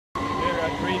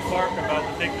Green Park, I'm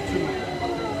about to take the tube.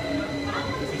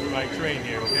 This is my train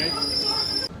here, okay?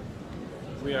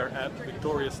 We are at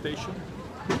Victoria Station.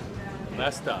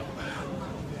 Last stop.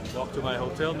 Walk to my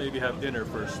hotel, maybe have dinner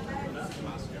first.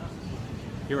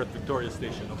 Here at Victoria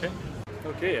Station, okay?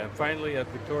 Okay, I'm finally at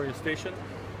Victoria Station.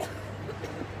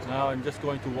 Now I'm just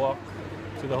going to walk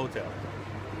to the hotel.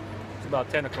 It's about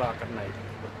 10 o'clock at night,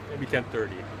 maybe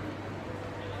 10:30.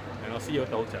 And I'll see you at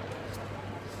the hotel.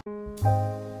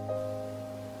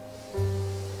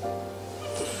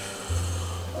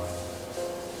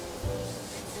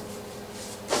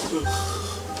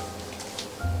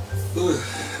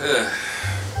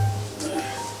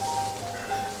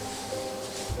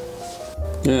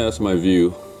 Yeah, that's my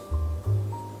view.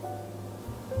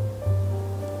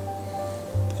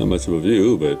 Not much of a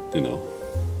view, but you know,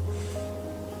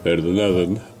 better than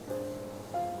nothing.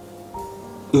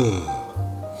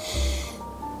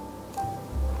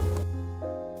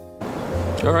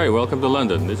 All right, welcome to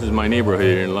London. This is my neighborhood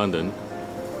here in London.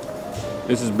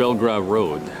 This is Belgrave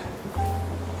Road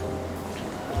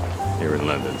here in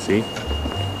London, see?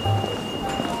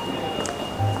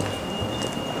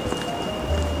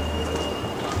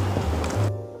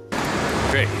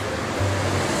 Okay,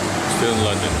 still in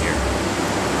London here.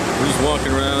 We're just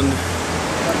walking around.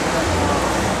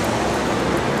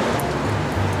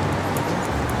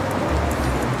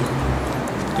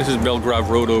 This is Belgrave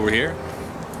Road over here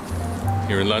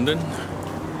in London.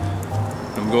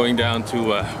 I'm going down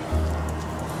to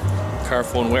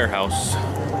Carphone Warehouse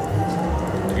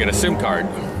to get a SIM card.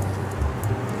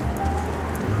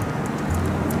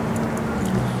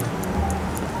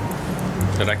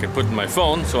 That I can put in my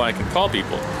phone so I can call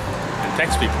people and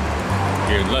text people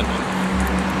here in London.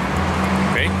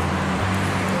 Okay?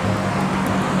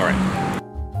 Alright.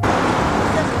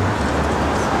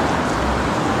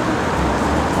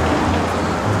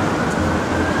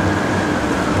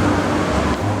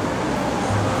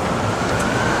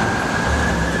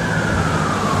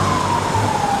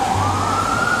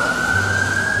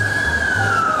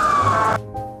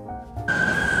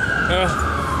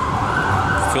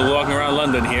 Still walking around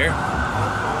London here.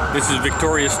 This is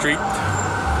Victoria Street.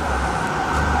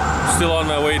 Still on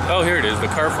my way. Oh, here it is, the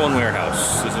Carphone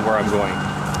Warehouse. This is where I'm going.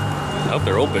 I hope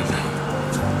they're open.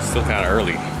 Still kind of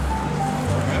early.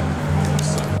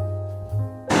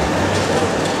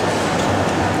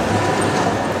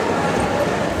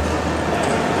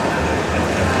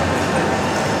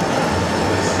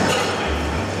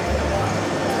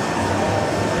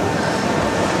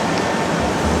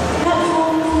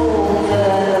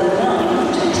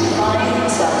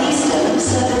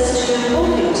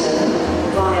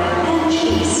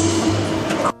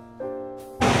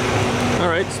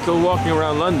 Still walking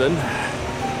around London.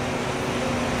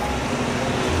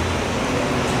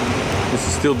 This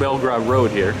is still Belgrave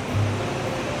Road here.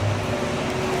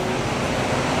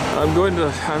 I'm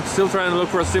still trying to look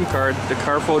for a SIM card. The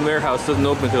Carphone Warehouse doesn't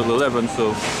open until 11,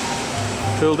 so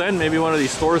till then maybe one of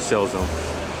these stores sells them.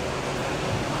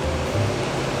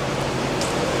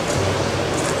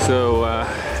 So I'm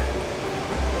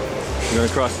going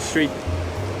to cross the street.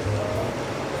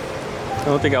 I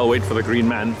don't think I'll wait for the green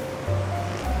man.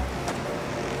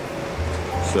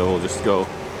 So we'll just go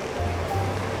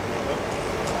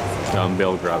down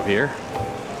Belgrave here.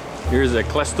 Here's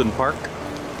Eccleston Park.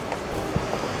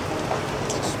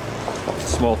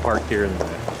 Small park here in the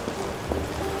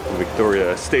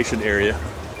Victoria Station area.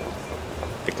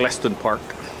 Eccleston Park.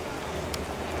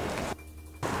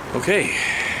 Okay.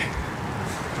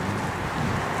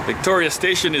 Victoria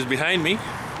Station is behind me.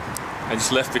 I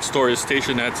just left Victoria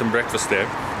Station, had some breakfast there.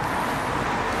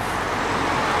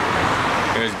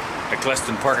 There's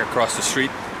Eccleston Park across the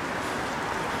street.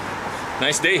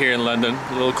 Nice day here in London.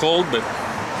 A little cold, but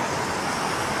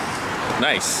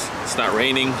nice. It's not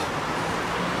raining.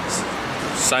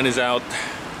 Sun is out.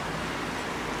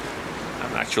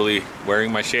 I'm actually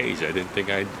wearing my shades. I didn't think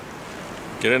I'd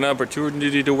get an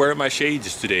opportunity to wear my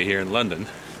shades today here in London.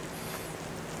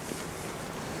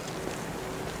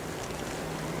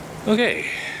 Okay,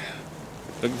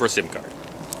 looking for a SIM card.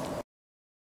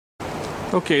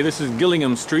 Okay, this is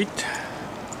Gillingham Street.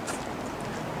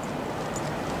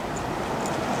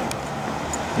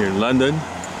 Here in London.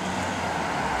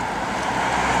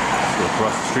 Let's go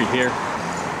across the street here.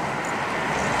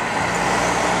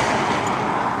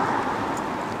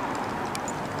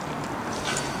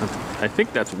 I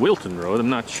think that's Wilton Road, I'm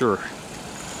not sure.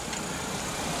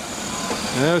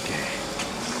 Okay,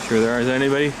 sure there isn't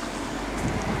anybody.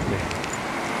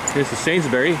 Here's the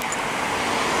Sainsbury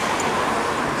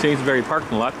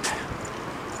parking lot.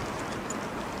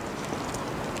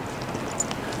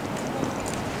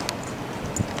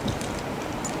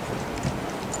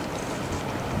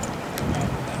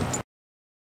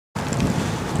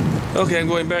 Okay, I'm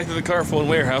going back to the Carphone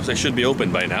warehouse. I should be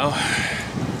open by now.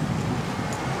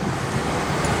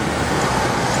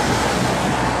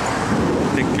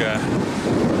 I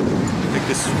think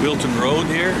this is Wilton Road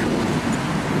here.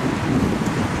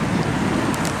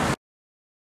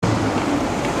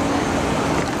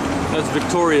 That's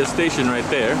Victoria Station right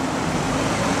there.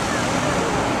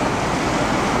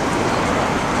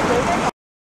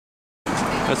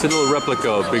 That's a little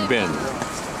replica of Big Ben.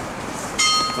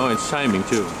 Oh, it's chiming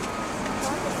too.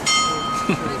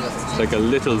 It's like a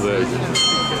little version.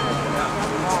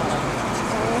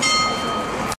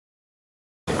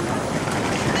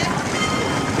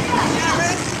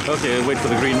 Okay, wait for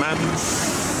the green man.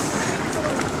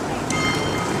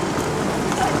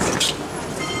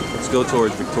 Let's go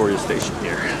towards Victoria Station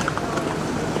here.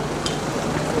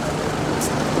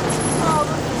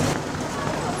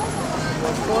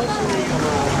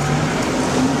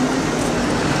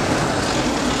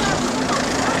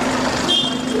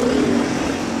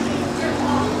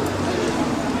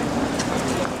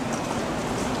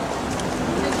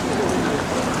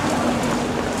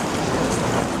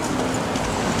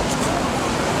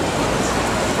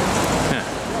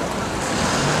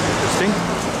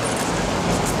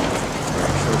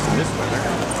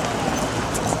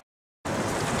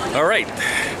 All right,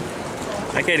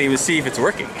 I can't even see if it's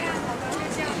working.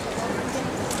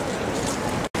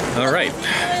 All right,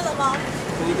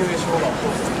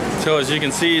 so as you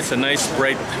can see, it's a nice,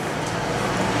 bright,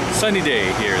 sunny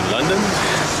day here in London.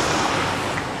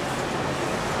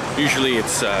 Usually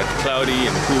it's cloudy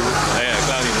and cool.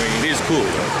 Cloudy and rainy. It is cool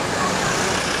though.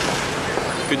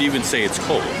 You could even say it's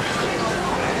cold.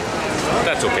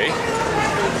 That's okay.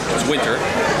 It's winter.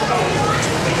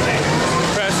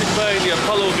 By the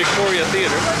Apollo Victoria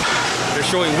Theatre. They're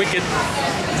showing Wicked.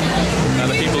 Now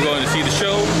the people going to see the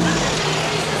show.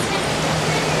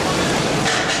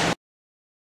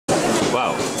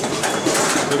 Wow.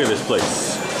 Look at this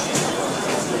place.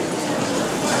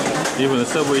 Even the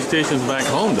subway stations back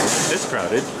home though, it's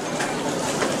crowded.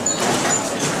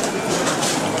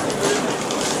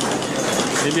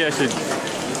 Maybe I should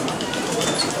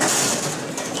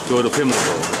go to Pimlico.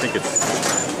 I think it's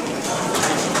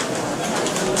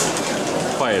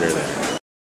quieter there.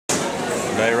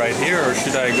 Should I ride here or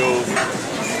should I go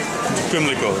to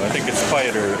Pimlico? I think it's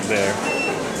quieter there.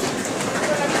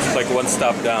 It's like one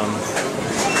stop down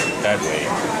that way.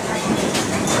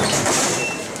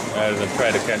 Rather than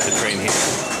try to catch a train here.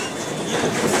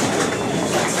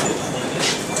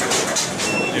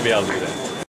 Maybe I'll do that.